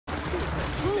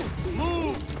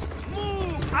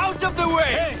Out of the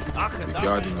way! The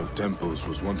guarding of temples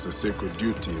was once a sacred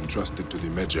duty entrusted to the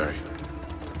Magi.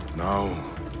 Now,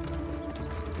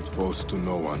 it falls to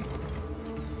no one.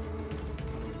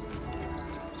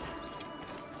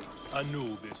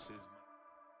 Anubis is...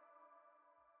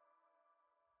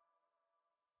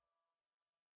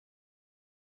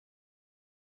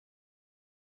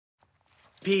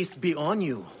 Peace be on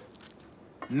you.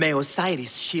 May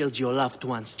Osiris shield your loved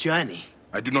one's journey.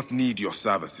 I do not need your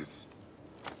services.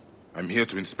 I'm here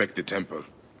to inspect the temple.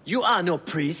 You are no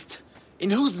priest. In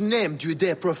whose name do you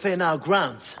dare profane our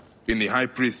grounds? In the High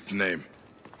Priest's name.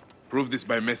 Prove this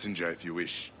by messenger if you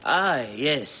wish. Aye,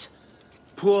 yes.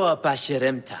 Poor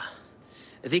Pasheremta.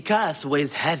 The curse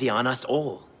weighs heavy on us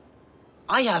all.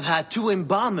 I have had 2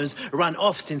 embalmers run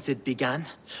off since it began.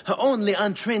 Only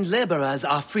untrained laborers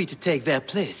are free to take their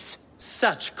place.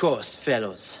 Such coarse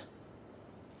fellows.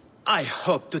 I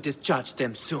hope to discharge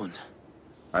them soon.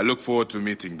 I look forward to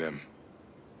meeting them.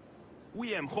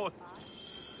 We am hot.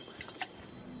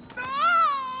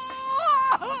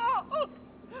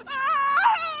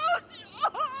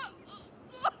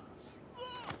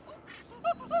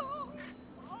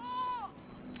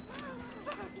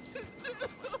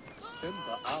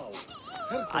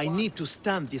 I need to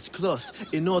stand this close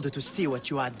in order to see what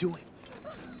you are doing.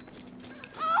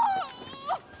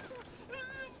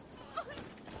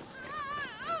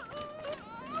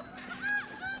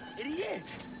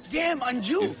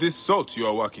 Is this salt you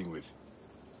are working with?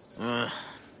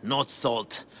 Not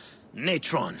salt.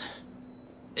 Natron.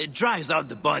 It dries out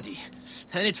the body,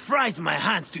 and it fries my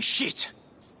hands to shit.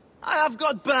 I have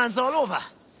got burns all over.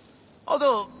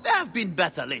 Although, they have been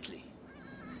better lately.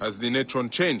 Has the natron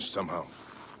changed somehow?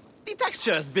 The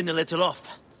texture has been a little off.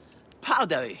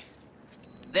 Powdery.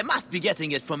 They must be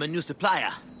getting it from a new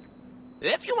supplier.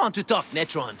 If you want to talk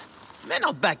natron,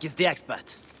 Menobek is the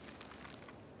expert.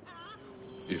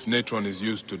 If natron is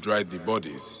used to dry the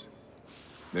bodies,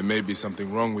 there may be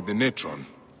something wrong with the natron.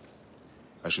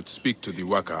 I should speak to the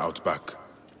worker out back.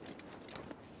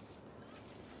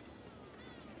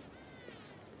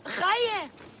 Chaya!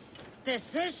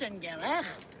 Decision gerecht.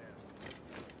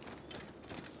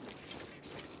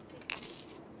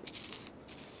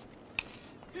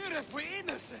 Here if we're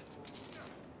innocent.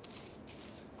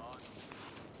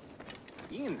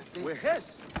 Innocent?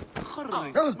 Wehess?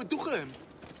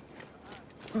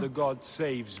 The god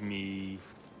saves me.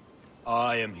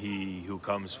 I am he who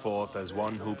comes forth as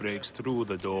one who breaks through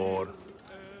the door.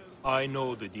 I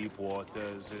know the deep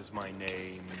waters is my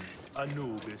name.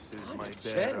 Anubis is my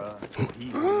bearer. He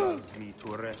who loves me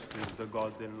to rest is the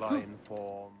god in lion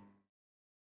form.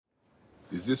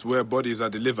 Is this where bodies are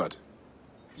delivered?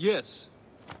 Yes.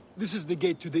 This is the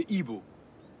gate to the Ibu,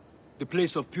 the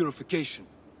place of purification.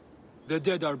 The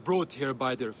dead are brought here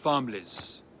by their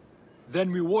families.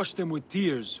 Then we wash them with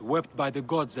tears wept by the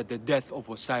gods at the death of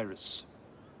Osiris.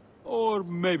 Or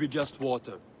maybe just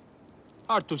water.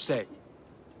 Hard to say.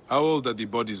 How old are the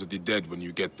bodies of the dead when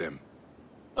you get them?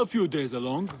 A few days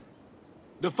along.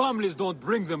 The families don't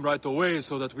bring them right away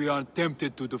so that we aren't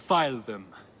tempted to defile them.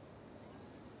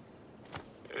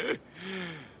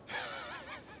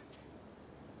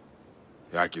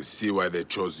 I can see why they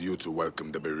chose you to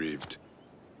welcome the bereaved.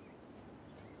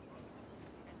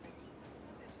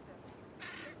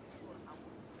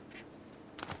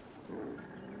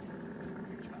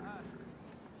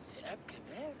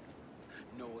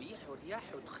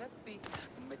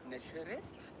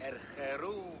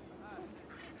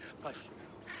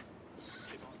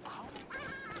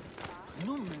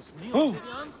 Oh!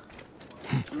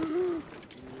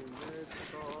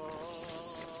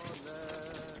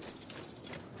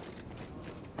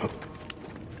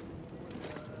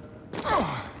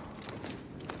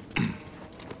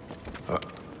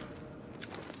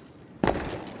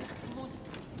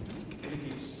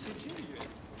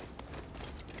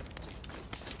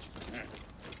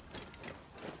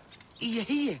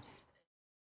 Here.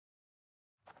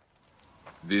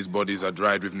 These bodies are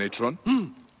dried with natron?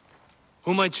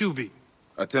 Who might you be?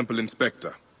 A temple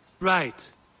inspector.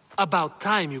 Right. About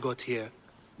time you got here.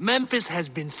 Memphis has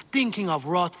been stinking of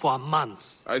rot for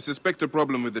months. I suspect a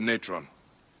problem with the natron.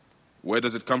 Where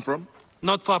does it come from?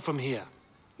 Not far from here.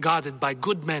 Guarded by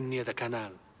good men near the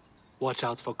canal. Watch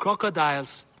out for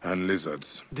crocodiles. And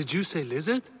lizards. Did you say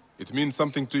lizard? It means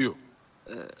something to you.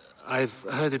 I've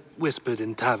heard it whispered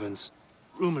in taverns.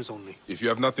 Rumors only. If you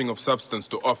have nothing of substance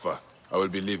to offer, I will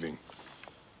be leaving.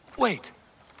 Wait.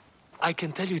 I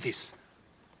can tell you this.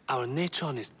 Our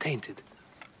natron is tainted.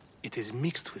 It is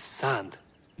mixed with sand.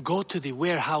 Go to the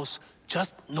warehouse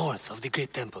just north of the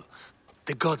Great Temple.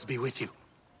 The gods be with you.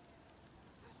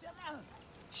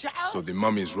 So the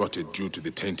mummies rotted due to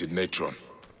the tainted natron.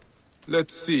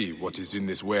 Let's see what is in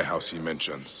this warehouse he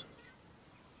mentions.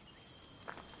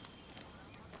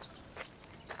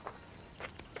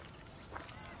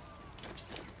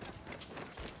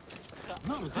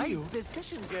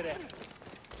 Decision gerecht.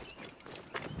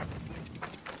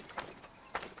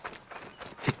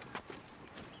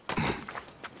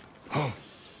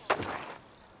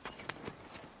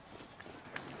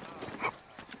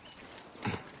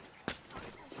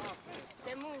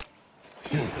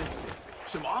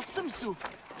 Some awesome soup.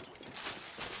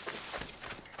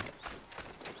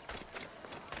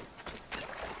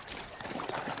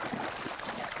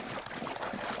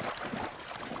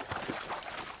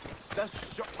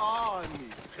 Sashani,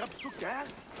 Rapsuka.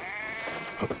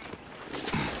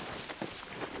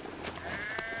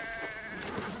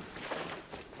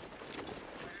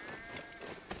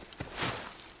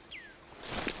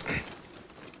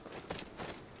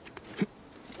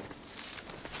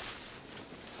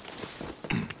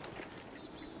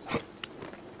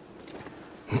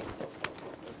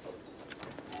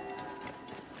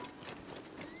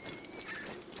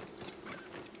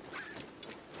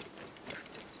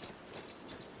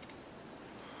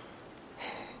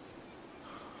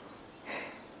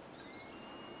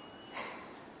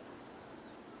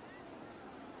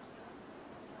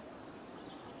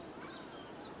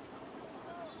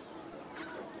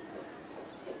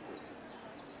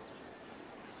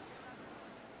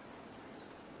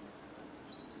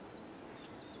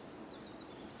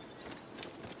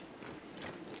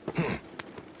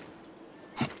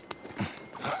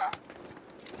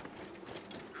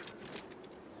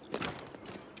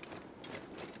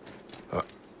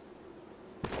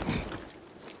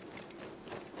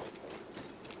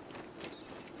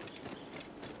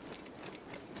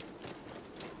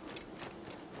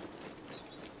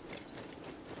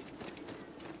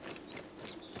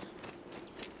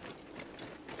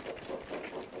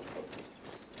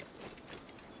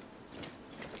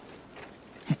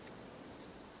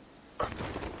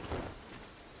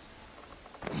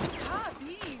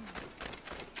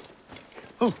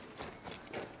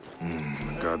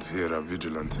 Guards here are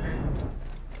vigilant.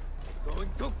 Going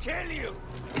to kill you!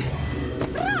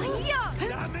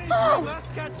 Damn it! We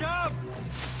must catch up!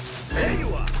 There you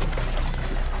are!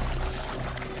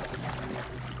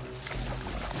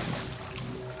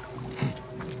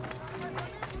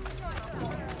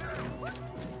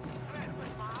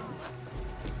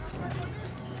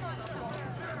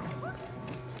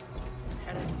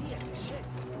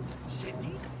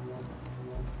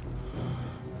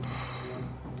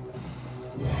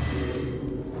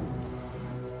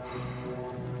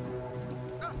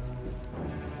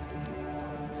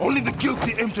 Only the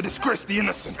guilty aim to disgrace the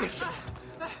innocent.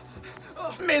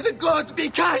 May the gods be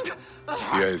kind!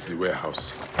 Here is the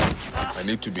warehouse. I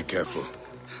need to be careful.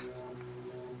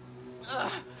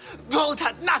 Gold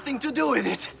had nothing to do with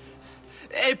it.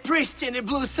 A priest in a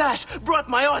blue sash brought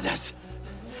my orders.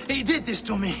 He did this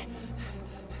to me.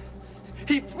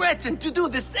 He threatened to do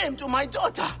the same to my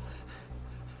daughter.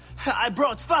 I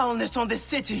brought foulness on this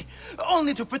city,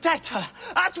 only to protect her.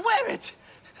 I swear it!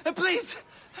 Please!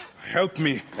 Help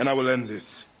me, and I will end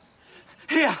this.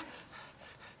 Here!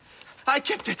 I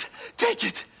kept it. Take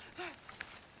it!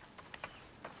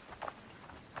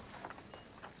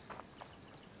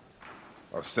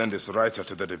 I'll send this writer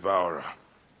to the Devourer.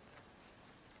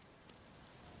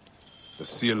 The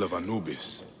seal of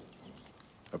Anubis.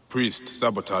 A priest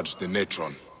sabotaged the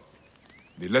Natron.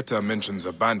 The letter mentions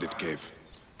a bandit cave.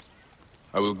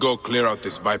 I will go clear out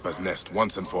this viper's nest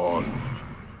once and for all.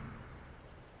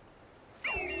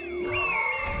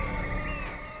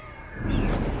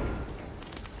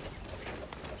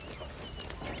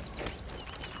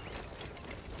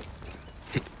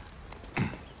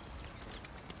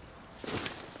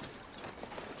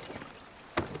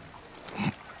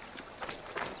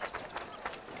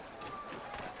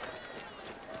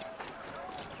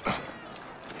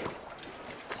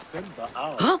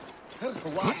 Huh?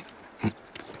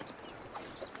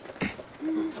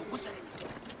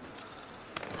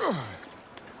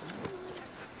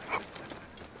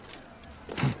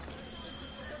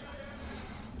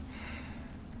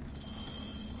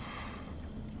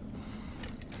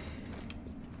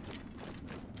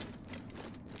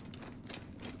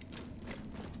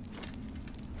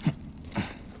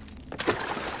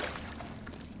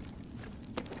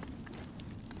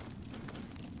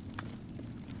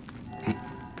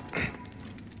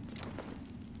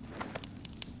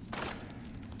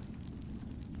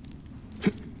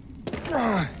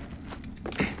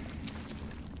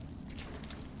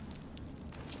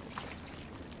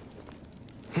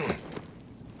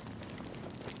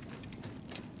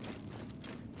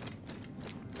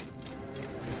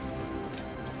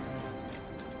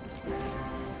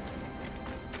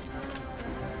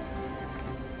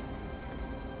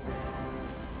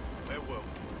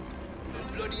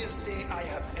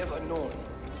 ever known.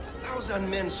 1,000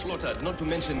 men slaughtered, not to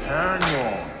mention... Hang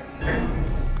on.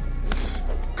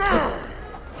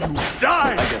 You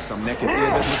die! I guess some naked ear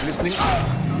that was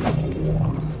listening.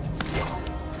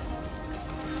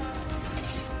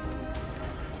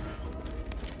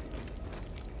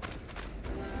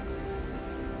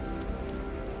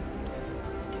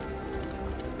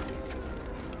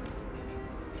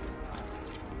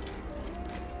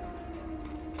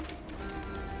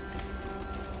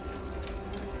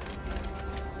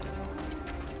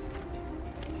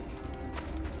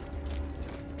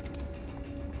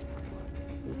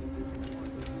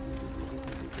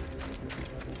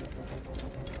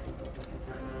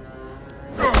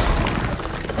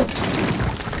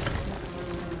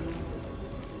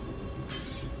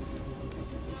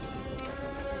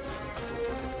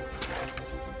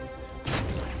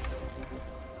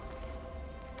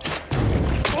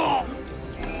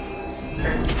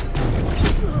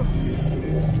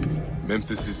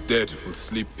 Memphis is dead. We'll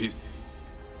sleep peace.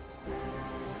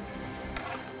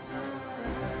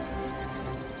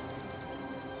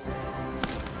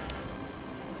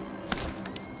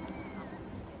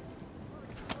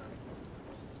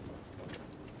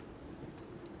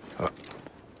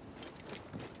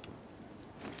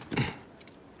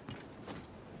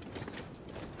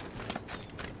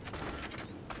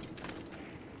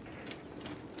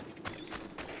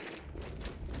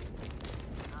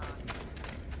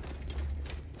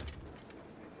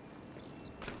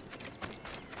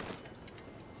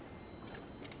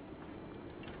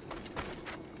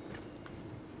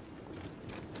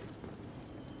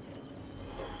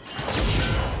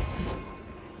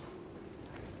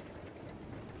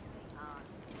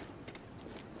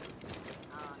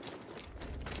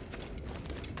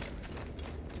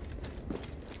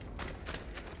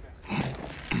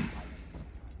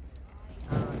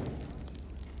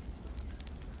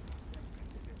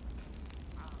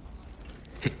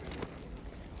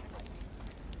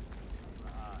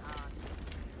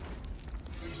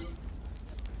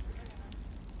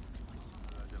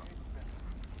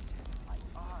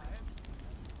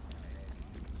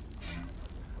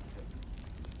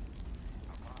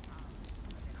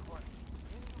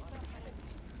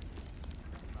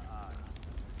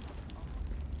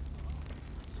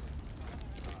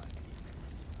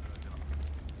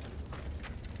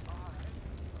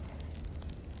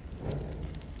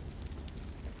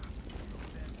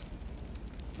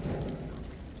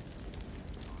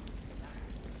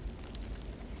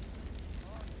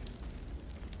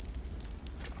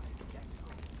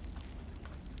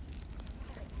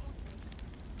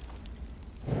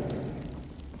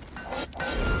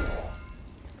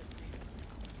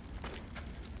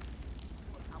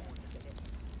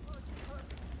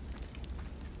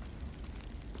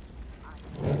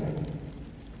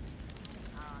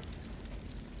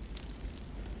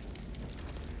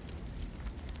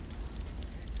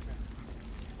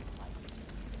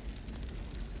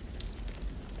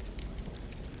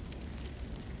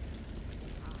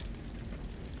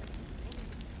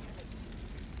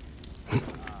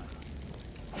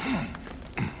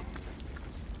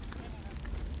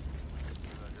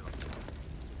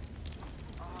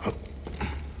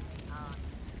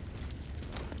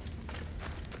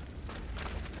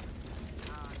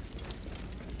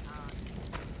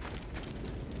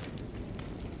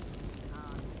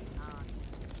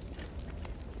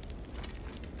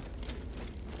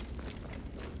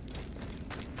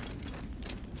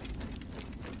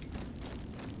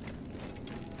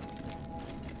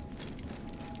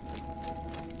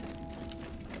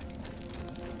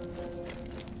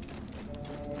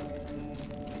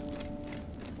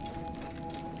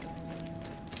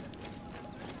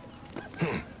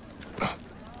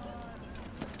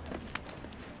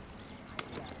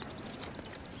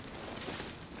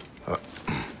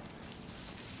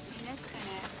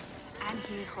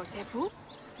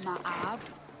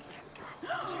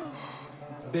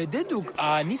 بددوك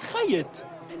آنيت خيط.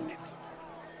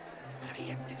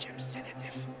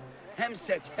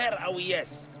 همست هر أو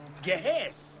يس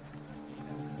جهز